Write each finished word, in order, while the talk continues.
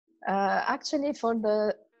Actually, for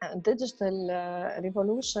the digital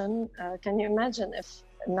revolution, can you imagine if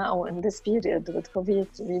now in this period with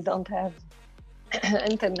COVID, we don't have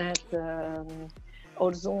internet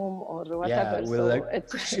or Zoom or whatever? Yeah, So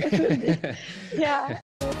it will be, yeah.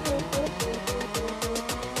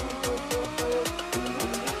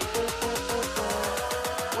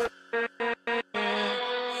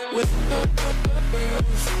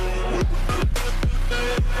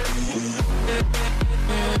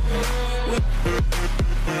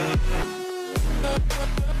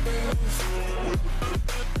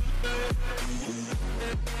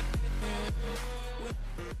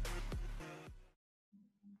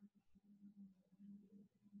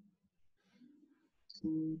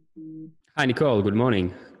 Hi, Nicole. Good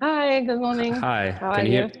morning. Hi, good morning. Hi. How Can are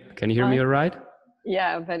you you? can you hear me all right?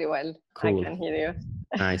 Yeah, very well. Cool. I can hear you.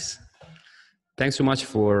 Nice. Thanks so much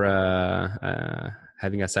for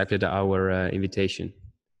having accepted our invitation.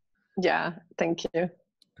 Yeah, thank you.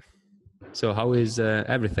 So how is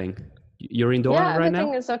everything? You're indoor right now?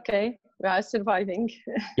 Everything is okay. We are surviving.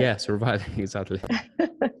 Yeah, surviving, exactly.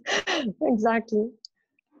 Exactly.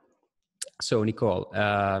 So, Nicole,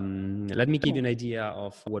 let me give you an idea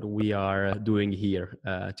of what we are doing here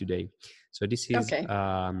today. So this is Okay.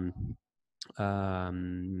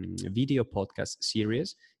 video podcast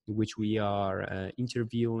series in which we are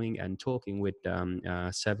interviewing and talking with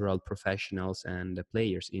several professionals and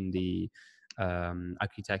players in the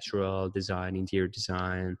architectural design, interior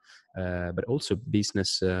design, but also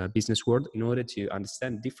business world, in order to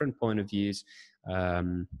understand different point of views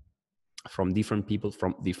from different people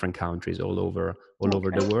from different countries all over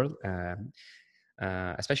the world.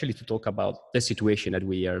 Especially to talk about the situation that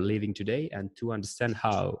we are living today, and to understand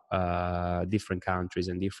how different countries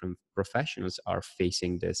and different professionals are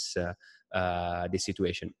facing this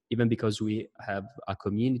situation. Even because we have a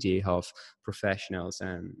community of professionals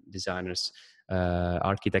and designers,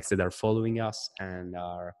 architects that are following us and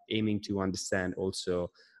are aiming to understand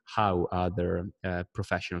also how other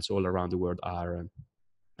professionals all around the world are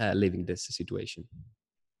living this situation.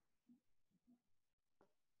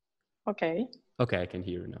 Okay. Okay, I can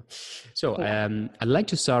hear you now. So I'd like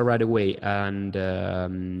to start right away and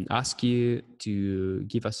ask you to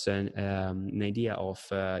give us an idea of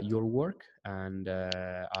your work and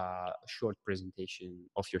a short presentation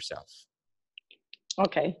of yourself.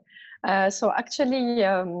 Okay. So actually,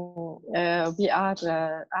 I'm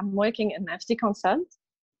working in FT Consult,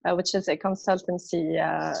 which is a consultancy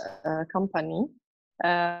company,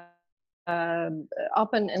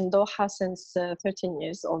 open in Doha since 13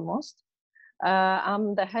 years almost.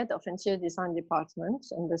 I'm the head of interior design department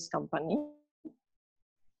in this company.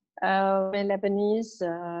 I'm a Lebanese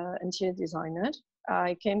interior designer.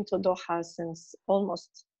 I came to Doha since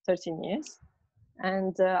almost 13 years,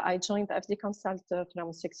 and I joined FD Consult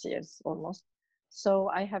from 6 years almost. So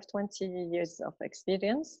I have 20 years of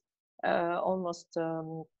experience, almost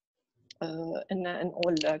in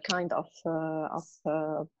all kind of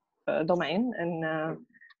domain, in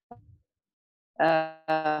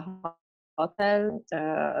hotel,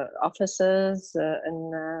 offices,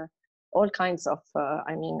 and all kinds of,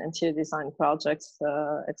 interior design projects,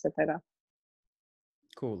 etc.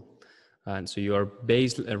 Cool. And so you are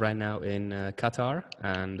based right now in Qatar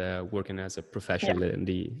and working as a professional in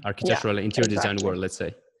the architectural interior design world, let's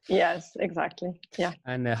say. Yes, exactly. Yeah.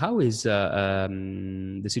 And how is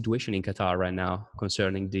the situation in Qatar right now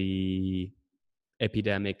concerning the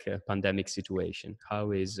pandemic situation?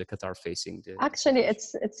 How is Qatar facing the Actually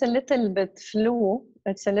situation? it's a little bit flu.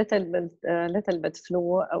 It's a little bit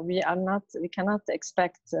flu. We cannot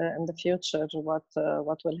expect in the future what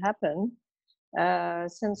will happen,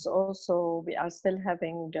 since also we are still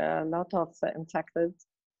having a lot of infected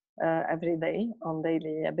every day on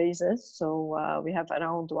daily basis. So we have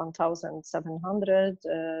around 1,700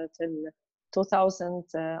 till 2,000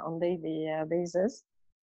 on daily basis.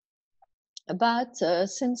 But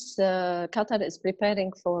since Qatar is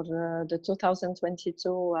preparing for the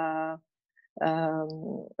 2022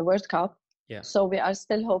 World Cup, so we are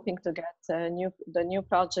still hoping to get the new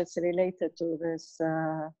projects related to this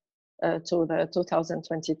to the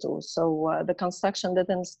 2022. So the construction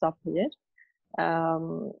didn't stop here.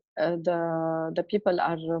 The people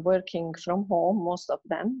are working from home, most of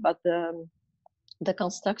them, but the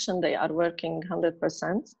construction, they are working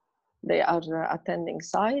 100%. They are attending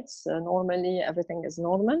sites. Normally, everything is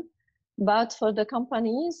normal. But for the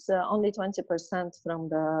companies, only 20% from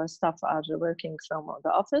the staff are working from the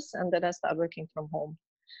office, and the rest are working from home.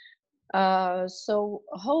 So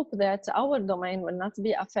hope that our domain will not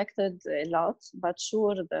be affected a lot, but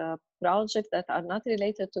sure the projects that are not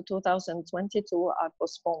related to 2022 are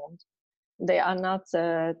postponed. They are not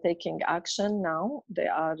taking action now. They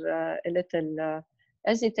are a little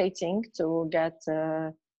hesitating to get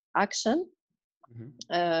action,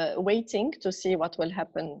 waiting to see what will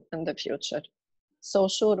happen in the future. So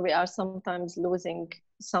sure, we are sometimes losing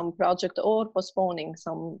some project or postponing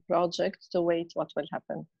some project to wait what will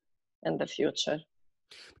happen in the future.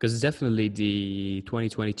 Because definitely the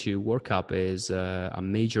 2022 World Cup is a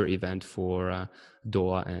major event for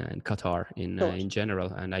Doha and Qatar in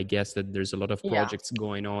general, and I guess that there's a lot of projects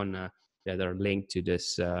going on that are linked to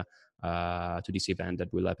this event that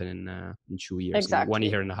will happen in 2 years, exactly. 1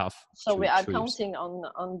 year and a half. So we are counting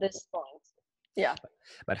on this point. Yeah.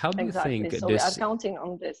 But how do you think so this? We are counting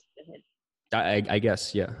on this. I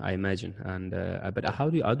guess, yeah, I imagine. And but how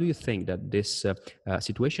do you think that this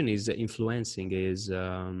situation is influencing, is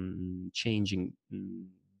changing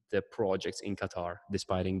the projects in Qatar,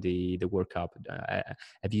 despite the World Cup?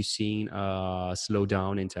 Have you seen a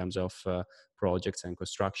slowdown in terms of projects and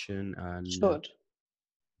construction? And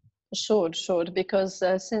Sure, because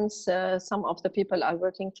since some of the people are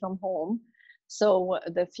working from home, so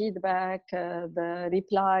the feedback, the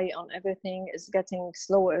reply on everything is getting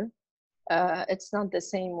slower. It's not the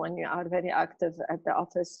same when you are very active at the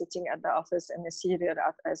office, sitting at the office in a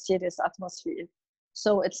serious atmosphere.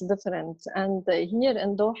 So it's different. And here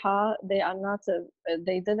in Doha, they are not.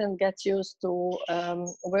 They didn't get used to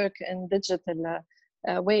work in digital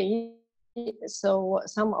way. So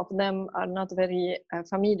some of them are not very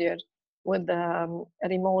familiar with a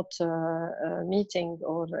remote meeting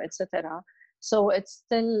or etc. So it's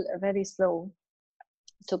still very slow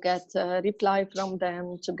to get reply from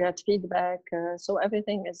them, to get feedback. So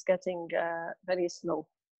everything is getting very slow.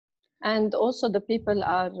 And also the people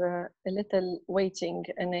are a little waiting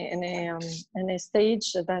in a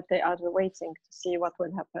stage that they are waiting to see what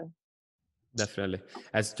will happen. Definitely.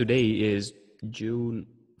 As today is June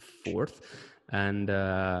 4th, and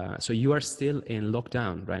so you are still in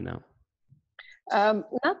lockdown right now.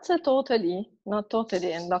 Not totally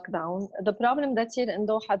in lockdown. The problem that here in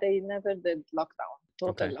Doha, they never did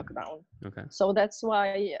total lockdown. Okay. So that's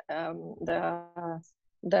why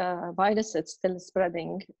the virus is still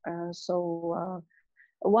spreading.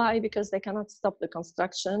 Why? Because they cannot stop the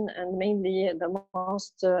construction, and mainly the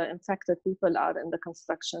most infected people are in the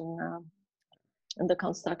construction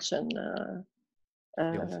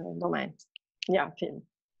domain. Yeah, field.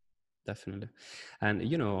 Definitely. And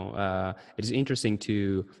it is interesting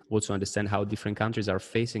to also understand how different countries are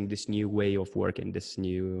facing this new way of working, this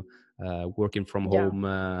new working from home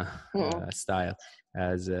style.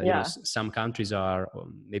 As some countries are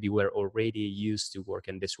maybe were already used to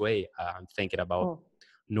working this way. I'm thinking about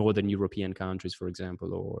Northern European countries, for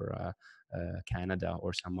example, or Canada,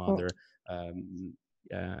 or some other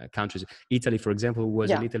countries. Italy, for example, was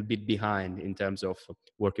a little bit behind in terms of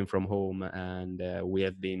working from home, and we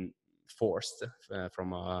have been forced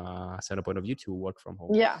from a certain point of view to work from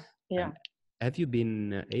home. And have you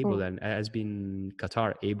been able, and has been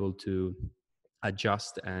Qatar able to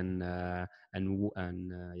adjust and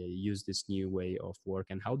use this new way of work?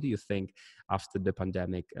 And how do you think after the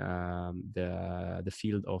pandemic the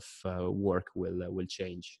field of work will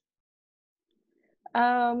change?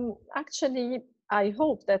 Actually, I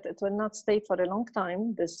hope that it will not stay for a long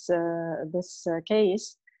time, this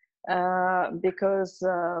case, because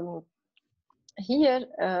here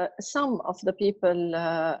some of the people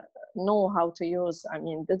know how to use,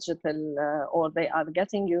 digital, or they are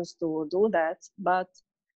getting used to do that, but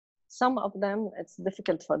some of them, it's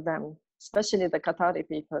difficult for them, especially the Qatari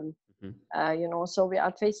people. So we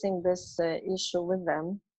are facing this issue with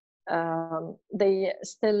them. They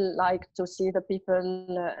still like to see the people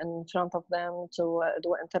in front of them, to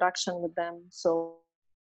do interaction with them. So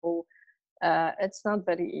it's not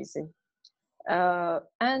very easy.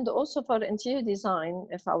 And also for interior design,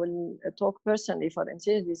 if I will talk personally for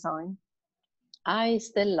interior design, I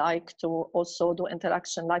still like to also do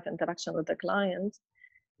live interaction with the client,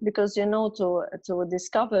 because to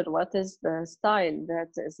discover what is the style that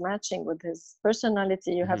is matching with his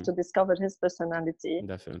personality, you have to discover his personality.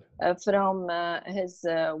 Definitely. From his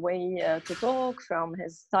way to talk, from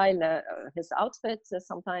his style, his outfit,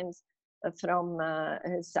 sometimes from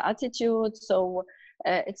his attitude. So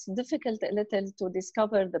it's difficult a little to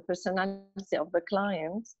discover the personality of the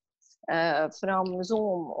client from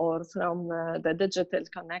Zoom or from the digital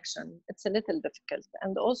connection. It's a little difficult.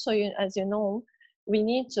 And also, as you know, we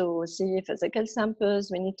need to see physical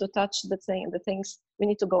samples, we need to touch the things, we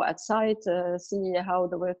need to go outside, see how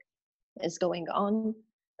the work is going on.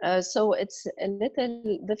 So it's a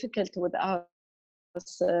little difficult with our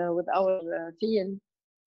field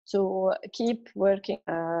to keep working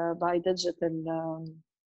by digital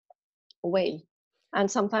way. And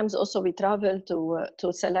sometimes also we travel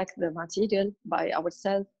to select the material by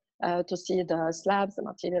ourselves, to see the slabs, the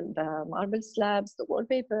material, the marble slabs, the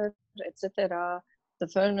wallpaper, etc., the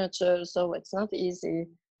furniture. So it's not easy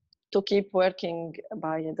to keep working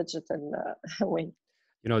by a digital way.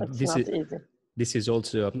 You know, It's not easy. This is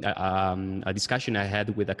also a discussion I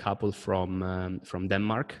had with a couple from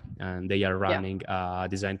Denmark, and they are running a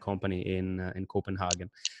design company in Copenhagen.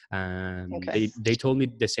 They told me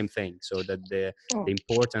the same thing. So that the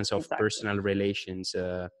importance of personal relations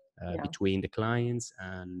between the clients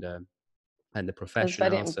and the professionals, it's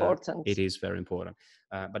very important. It is very important.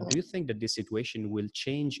 But do you think that this situation will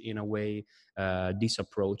change in a way, this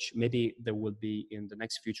approach? Maybe there will be in the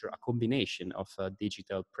next future a combination of a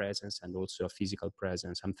digital presence and also a physical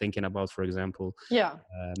presence. I'm thinking about, for example,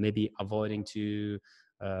 maybe avoiding to,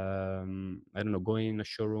 I don't know, going in a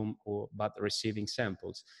showroom but receiving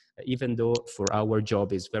samples, even though for our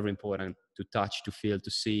job is very important to touch, to feel,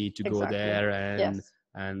 to see, to go there.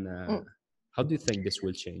 And how do you think this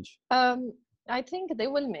will change? I think they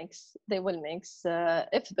will mix. They will mix.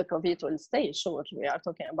 If the COVID will stay, sure, we are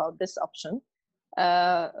talking about this option.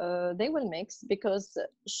 They will mix because,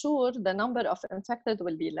 sure, the number of infected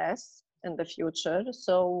will be less in the future.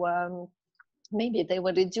 So maybe they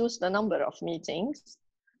will reduce the number of meetings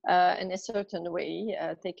in a certain way,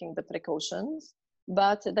 taking the precautions.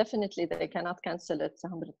 But definitely they cannot cancel it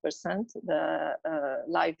 100%, the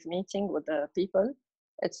live meeting with the people.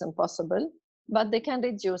 It's impossible. But they can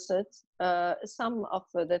reduce it. Some of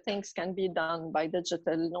the things can be done by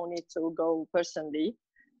digital, no need to go personally,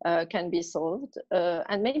 can be solved.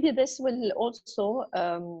 And maybe this will also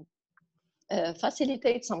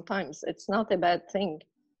facilitate sometimes. It's not a bad thing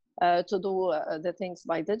to do the things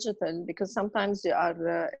by digital, because sometimes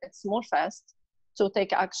it's more fast to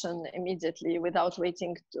take action immediately without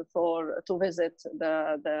waiting to visit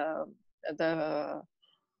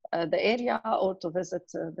the area or to visit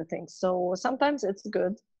the things. So sometimes it's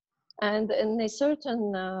good, and in a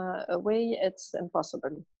certain way it's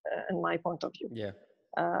impossible in my point of view.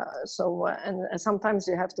 And sometimes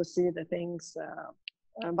you have to see the things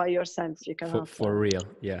by yourself. You cannot for real.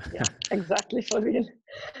 Exactly, for real.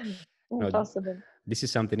 Impossible. This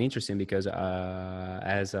is something interesting because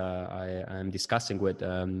as I'm discussing with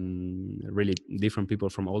really different people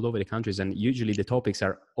from all over the countries, and usually the topics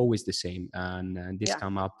are always the same, and this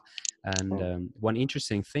come up. And one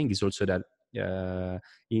interesting thing is also that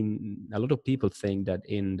in a lot of people think that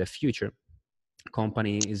in the future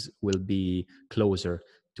companies will be closer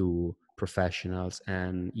to professionals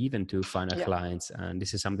and even to final clients, and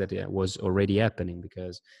this is something that was already happening,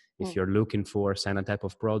 because if you're looking for certain type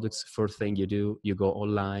of products, first thing you do, you go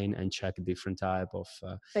online and check different type of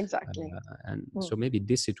so maybe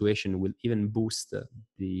this situation will even boost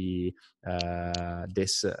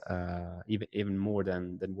this even more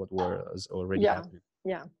than what was already happening.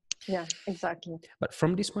 Yeah, exactly. But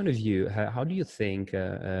from this point of view, how do you think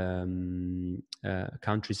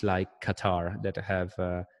countries like Qatar that have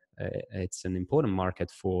it's an important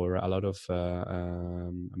market for a lot of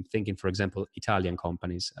I'm thinking, for example, Italian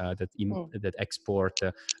companies that export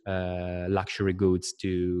luxury goods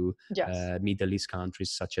to Middle East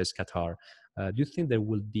countries such as Qatar. Do you think there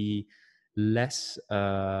will be less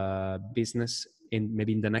business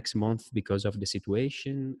maybe in the next month because of the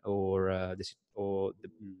situation, or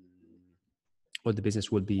the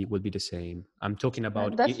business will be the same? I'm talking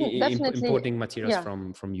about importing materials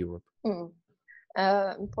from Europe.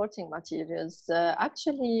 Importing materials.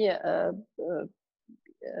 Actually,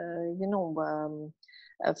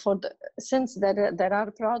 since there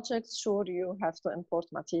are projects, sure, you have to import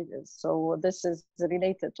materials. So this is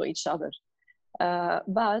related to each other.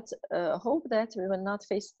 But hope that we will not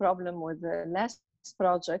face problem with less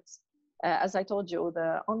projects. As I told you,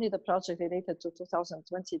 only the project related to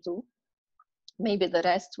 2022. Maybe the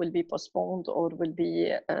rest will be postponed or will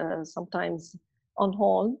be sometimes on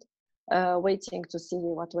hold, waiting to see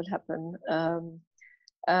what will happen.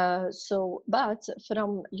 But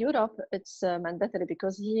from Europe, it's mandatory,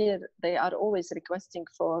 because here they are always requesting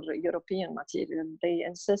for European material. They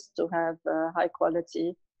insist to have high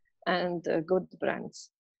quality and good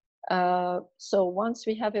brands. So once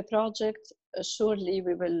we have a project, surely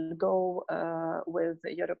we will go with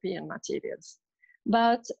European materials.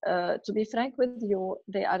 But to be frank with you,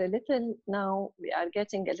 they are we are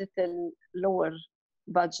getting a little lower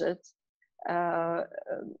budget,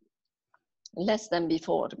 less than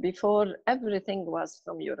before. Before, everything was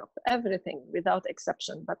from Europe, everything without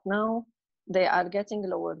exception. But now they are getting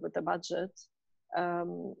lower with the budget.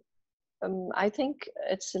 I think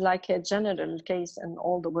it's like a general case in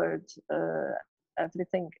all the world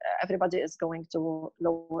everybody is going to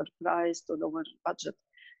lower price, to lower budget.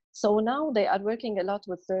 So now they are working a lot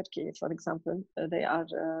with Turkey, for example. They are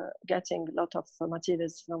getting a lot of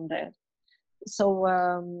materials from there. So,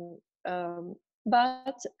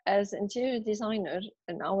 but as interior designer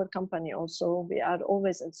in our company also, we are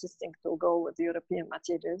always insisting to go with European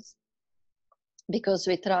materials because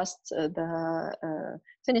we trust the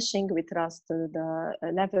finishing, we trust the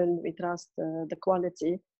level, we trust the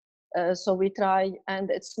quality. So we try, and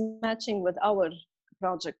it's matching with our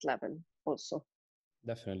project level also.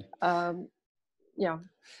 Definitely. Yeah.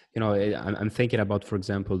 You know, I'm thinking about, for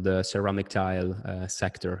example, the ceramic tile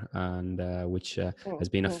sector, and which has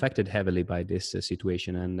been affected heavily by this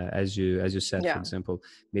situation. And as you said, for example,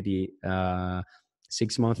 maybe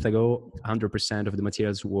 6 months ago, 100% of the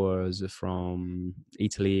materials was from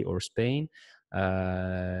Italy or Spain.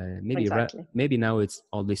 Maybe now it's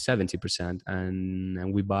only 70%,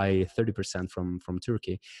 and we buy 30% from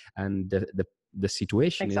Turkey. And the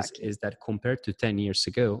situation is that compared to 10 years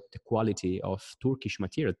ago, the quality of Turkish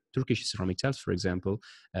material, Turkish ceramic tiles, for example,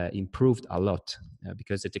 improved a lot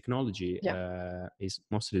because the technology is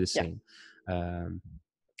mostly the same.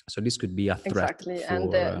 So this could be a threat.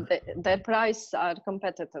 And their prices are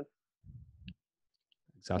competitive.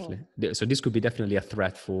 Exactly. So this could be definitely a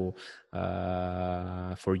threat for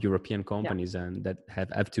European companies, and that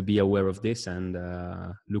have to be aware of this and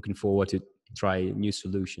looking forward to try new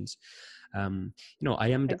solutions. You know, I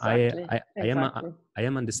am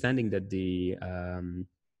understanding that the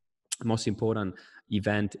most important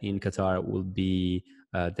event in Qatar will be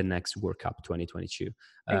the next World Cup 2022.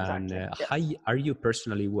 And how are you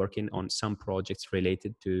personally working on some projects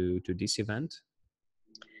related to this event?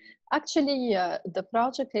 Actually, the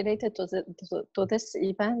project related to this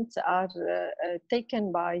event are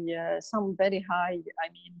taken by some very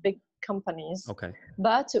big companies. Okay.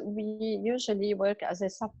 But we usually work as a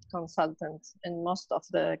sub-consultant in most of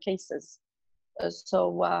the cases. This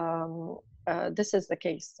is the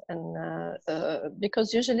case, and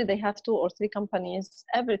because usually they have 2 or 3 companies,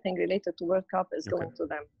 everything related to World Cup is going to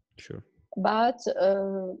them. Sure. But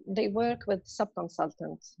they work with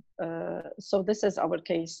sub-consultants. So this is our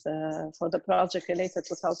case for the project related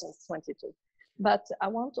to 2022. But I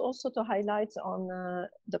want also to highlight on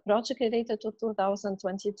the project related to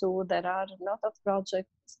 2022, there are a lot of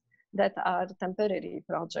projects that are temporary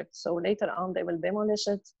projects. So later on, they will demolish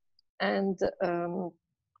it and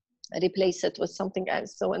replace it with something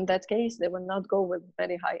else. So in that case, they will not go with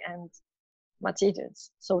very high-end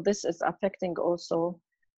materials. So this is affecting also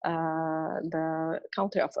the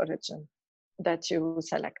country of origin that you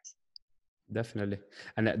select. Definitely.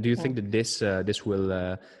 And do you think that this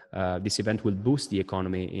event will boost the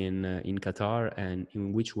economy in Qatar, and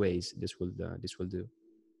in which ways this will do?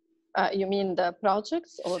 You mean the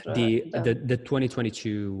projects or the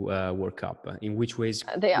 2022 World Cup? In which ways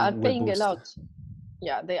they are paying a lot?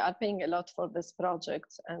 Yeah, they are paying a lot for this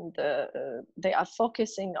project, and they are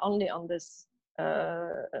focusing only on this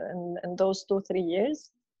in those 2-3 years.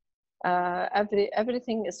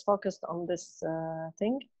 Everything is focused on this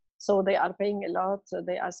thing, so they are paying a lot.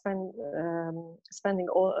 They are spending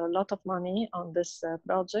a lot of money on this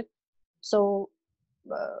project. So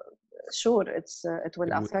sure, it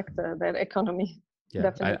will affect their economy. Yeah,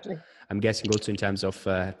 definitely. I'm guessing also in terms of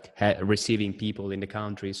receiving people in the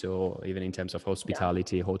country, so even in terms of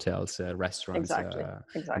hospitality, hotels, restaurants. Exactly.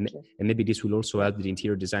 And maybe this will also help the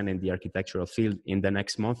interior design and the architectural field in the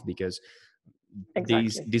next month, because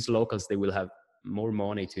these locals, they will have more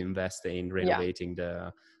money to invest in renovating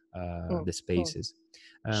the spaces.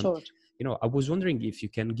 Sure. You know, I was wondering if you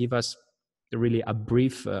can give us really a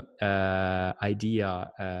brief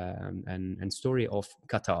idea and story of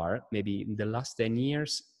Qatar, maybe in the last 10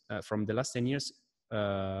 years, from last 10 years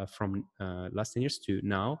to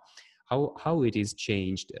now, how it is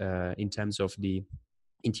changed in terms of the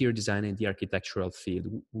interior design and the architectural field.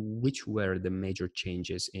 Which were the major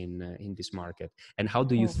changes in this market, and how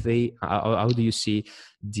do you see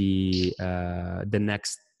the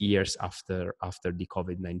next years after the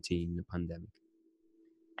COVID-19 pandemic?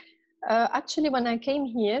 Actually, when I came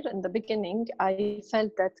here in the beginning, I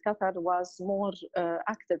felt that Qatar was more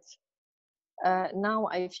active. Now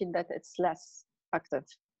I feel that it's less active.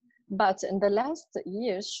 But in the last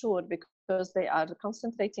years, sure, because they are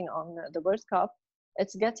concentrating on the World Cup,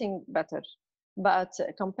 it's getting better. But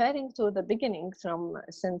comparing to the beginning,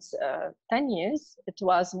 since 10 years, it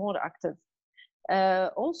was more active.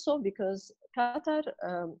 Also because Qatar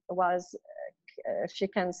was, if you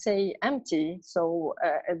can say, empty. So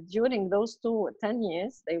during those 10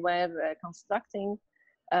 years, they were constructing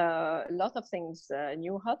a lot of things,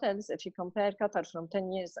 new hotels. If you compare Qatar from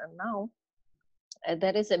 10 years and now,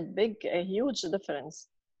 there is a huge difference.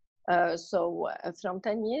 So from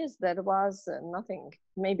 10 years, there was nothing,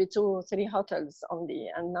 maybe 2-3 hotels only.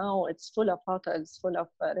 And now it's full of hotels, full of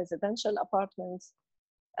residential apartments,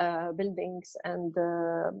 buildings, and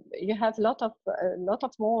you have a lot of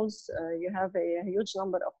malls. You have a huge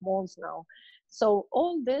number of malls now. So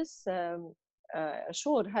all this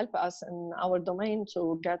sure help us in our domain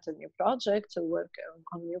to get a new project, to work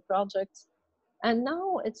on new projects. And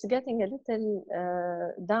now it's getting a little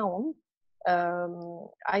down.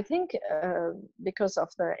 I think because of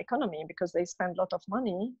the economy, because they spend a lot of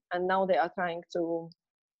money, and now they are trying to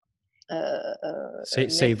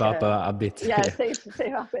save up a bit. Yeah,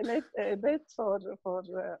 save up a bit for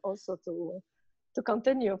also to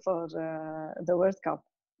continue for the World Cup.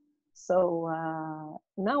 So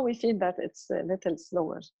now we feel that it's a little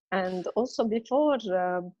slower, and also before.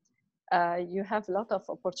 You have a lot of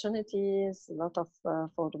opportunities, a lot of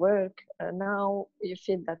for work. Now you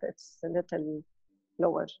feel that it's a little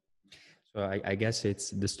lower. So I guess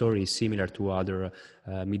the story is similar to other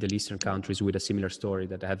Middle Eastern countries with a similar story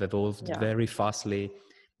that have evolved very fast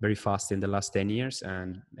in the last 10 years,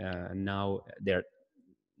 and now they're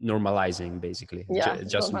normalizing, basically.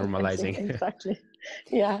 Just normalizing. Exactly.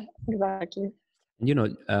 Yeah, exactly.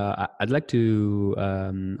 I'd like to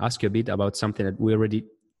ask you a bit about something that we already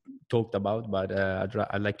talked about, but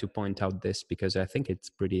I'd like to point out this because I think it's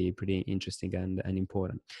pretty interesting and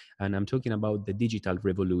important. And I'm talking about the digital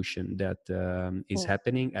revolution that is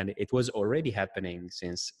happening, and it was already happening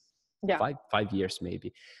since 5 years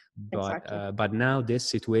maybe. But now this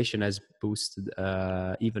situation has boosted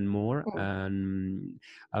even more. And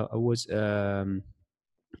I was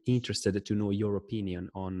interested to know your opinion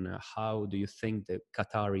on how do you think the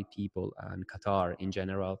Qatari people and Qatar in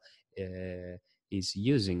general is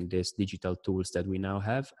using these digital tools that we now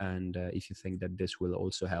have, and if you think that this will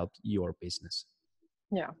also help your business.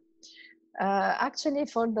 Yeah, actually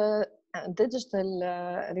for the digital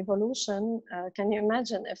revolution, can you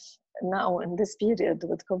imagine if now in this period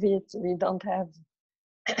with COVID we don't have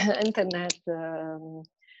internet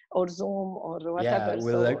or Zoom or whatever? It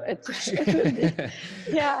will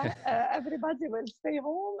be, everybody will stay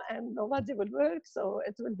home and nobody will work, so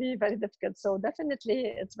it will be very difficult. So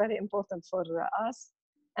definitely it's very important for us,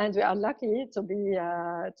 and we are lucky to be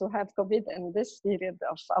to have COVID in this period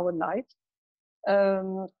of our life.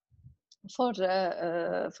 For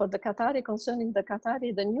the Qatari, concerning the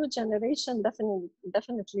Qatari, the new generation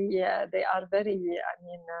definitely they are very,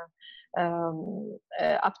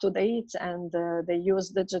 up to date, and they use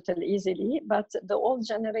digital easily. But the old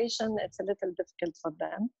generation, it's a little difficult for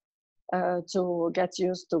them to get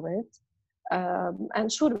used to it.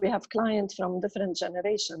 And sure, we have clients from different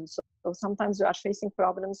generations. So sometimes we are facing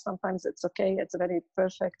problems. Sometimes it's okay. It's very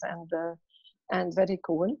perfect and very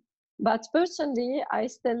cool. But personally, I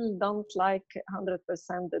still don't like 100%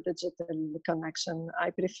 the digital connection. I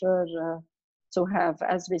prefer to have,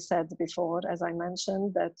 as we said before, as I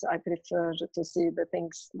mentioned, that I prefer to see the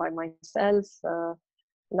things by myself, a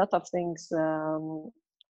lot of things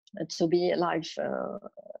to be live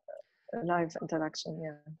interaction.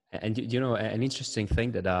 Yeah. And an interesting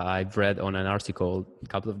thing that I've read on an article a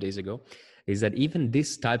couple of days ago is that even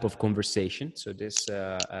this type of conversation, so this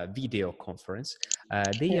video conference,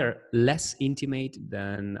 they are less intimate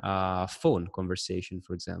than a phone conversation,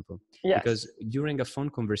 for example. Yes. Because during a phone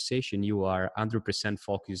conversation, you are 100%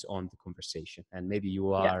 focused on the conversation, and maybe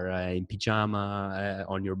you are in pajama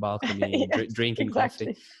on your balcony drinking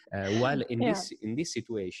coffee. While in this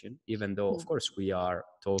situation, even though of course we are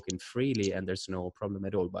talking freely and there's no problem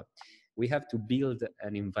at all, but we have to build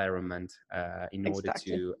an environment in order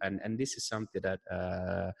to, and this is something that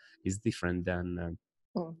is different than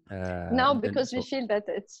now, because we feel that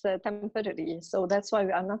it's temporary, so that's why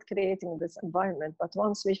we are not creating this environment. But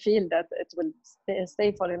once we feel that it will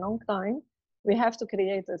stay for a long time, we have to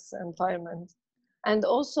create this environment. And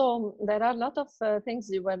also, there are a lot of things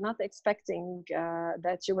you were not expecting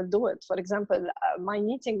that you will do it. For example, my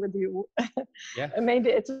meeting with you,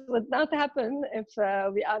 maybe it would not happen if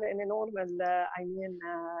we are in a normal,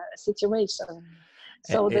 situation.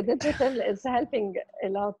 So the digital is helping a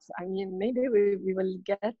lot. I mean, maybe we will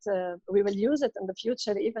use it in the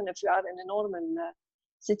future, even if we are in a normal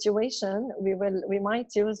situation. We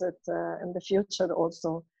might use it in the future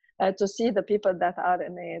also. To see the people that are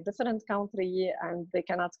in a different country and they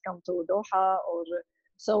cannot come to Doha,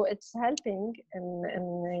 so it's helping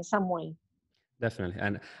in some way. Definitely.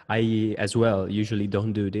 And I as well usually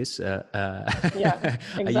don't do this. Yeah,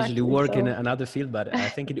 I usually exactly. work in So another field, but I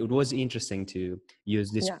think it was interesting to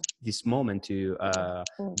use yeah, this moment to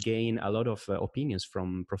mm, gain a lot of opinions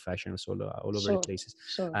from professionals all over the sure, places.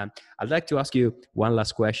 sure. I'd like to ask you one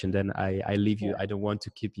last question, then I leave you. Yeah, I don't want to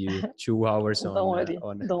keep you 2 hours don't worry,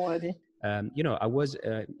 on don't worry. I was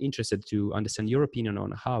interested to understand your opinion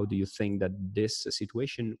on how do you think that this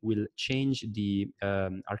situation will change the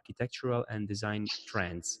architectural and design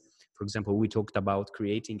trends. For example, we talked about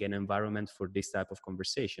creating an environment for this type of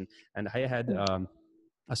conversation, and I had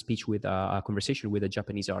a speech with a conversation with a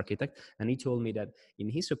Japanese architect, and he told me that in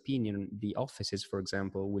his opinion the offices, for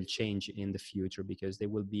example, will change in the future because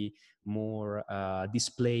there will be more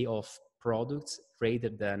display of products rather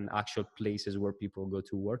than actual places where people go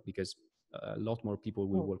to work, because a lot more people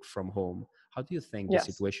will work from home. How do you think the Yes.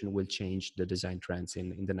 situation will change the design trends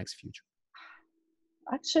in the next future?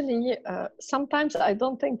 Actually, sometimes I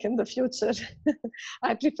don't think in the future.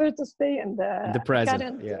 I prefer to stay in In the the present,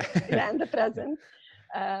 current, yeah. yeah, in the Yeah. present.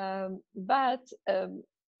 But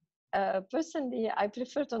personally, I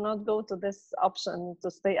prefer to not go to this option to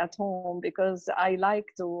stay at home, because I like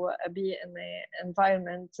to be in an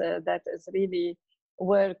environment that is really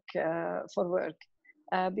work for work.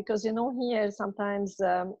 Because here sometimes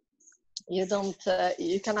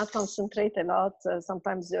you cannot concentrate a lot.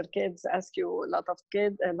 Sometimes your kids ask you a lot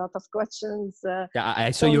of questions. Yeah,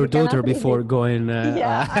 I saw So your you daughter cannot before really. going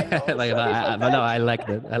Yeah, I know. like Sorry for that. But no, that. I like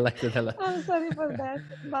that. I like that a lot. I'm sorry for that.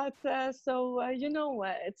 But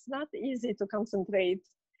it's not easy to concentrate.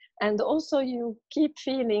 And also you keep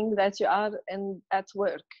feeling that you are at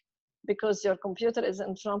work, because your computer is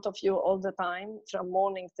in front of you all the time from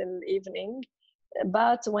morning till evening.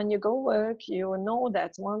 But when you go work, you know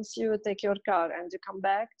that once you take your car and you come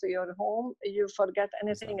back to your home, you forget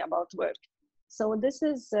anything about work. So this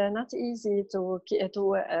is not easy to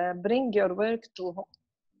bring your work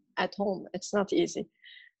at home. It's not easy.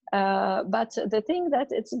 But the thing that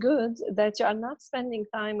it's good that you are not spending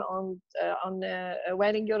time on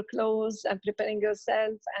wearing your clothes and preparing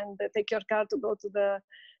yourself and take your car to go to the.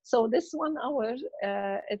 So this 1 hour,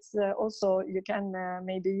 it's also you can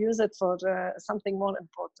maybe use it for something more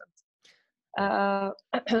important.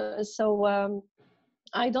 So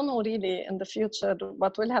I don't know really in the future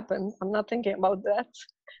what will happen. I'm not thinking about that.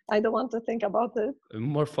 I don't want to think about it.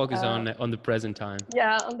 More focus on the present time.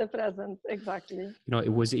 Yeah, on the present, exactly.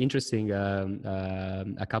 It was interesting.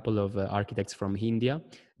 A couple of architects from India,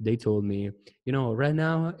 they told me, right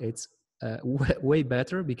now it's way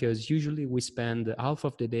better, because usually we spend half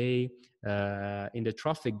of the day in the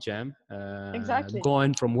traffic jam, Exactly.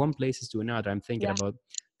 going from one place to another. I'm thinking Yeah. about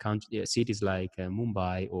cities like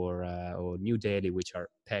Mumbai or New Delhi, which are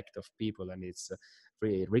packed of people, and it's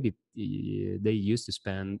really they used to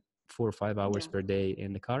spend 4 or 5 hours per day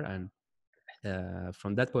in the car, and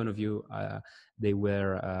from that point of view, they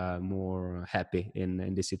were more happy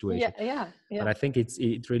in this situation. Yeah. But I think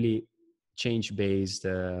it really change based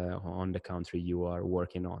on the country you are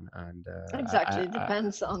working on, and Exactly.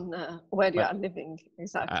 Depends on where you but are living.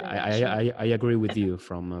 Exactly. Yeah, I, sure. I agree with you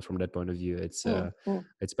from that point of view. Mm.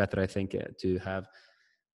 It's better, I think, to have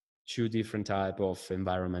two different type of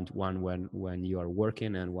environment, one when you are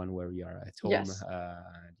working and one where you are at home. Yes.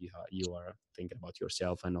 You are thinking about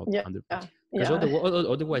yourself and not Yeah. under, because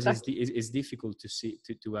Yeah. otherwise Exactly. it's difficult to see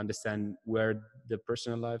to understand where the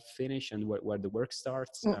personal life finish and where the work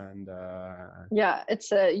starts. And Yeah,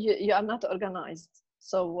 it's you are not organized,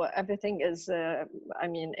 so everything is I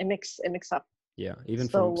mean a mix up. yeah, even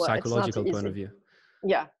from So it's not psychological point of easy. view.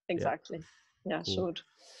 Yeah, Yeah, exactly. Yeah, cool. sure.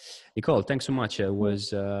 Nicole, thanks so much. It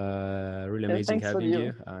was really amazing Thanks for having you.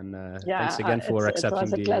 you, and thanks Yeah, again for it was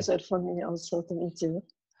accepting a the. pleasure for me also to meet you.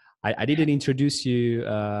 I didn't introduce you,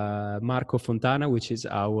 Marco Fontana, which is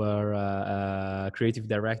our creative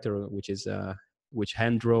director, which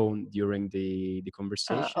hand drawn during the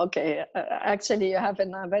conversation. Okay, actually, you have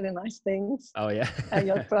very nice things. Oh yeah.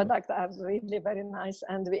 Your products are really very nice,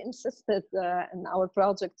 and we insisted in our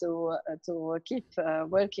project to keep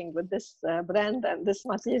working with this brand and this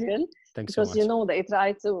material. Thanks so Because much. they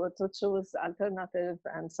try to choose alternative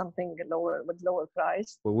and something lower with lower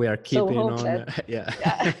price. Well, we are So keeping hope on. that Yeah.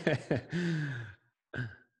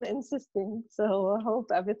 insisting. So I hope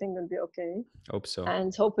everything will be okay. Hope so.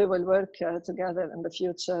 And hope we will work together in the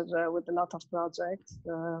future with a lot of projects.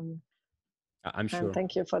 I'm sure. And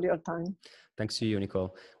thank you for your time. Thanks to you,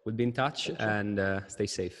 Nicole. We'll be in touch, and stay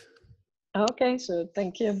safe. Okay, sure.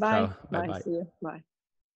 Thank you. Bye. Ciao. Bye. Bye-bye. See you. Bye.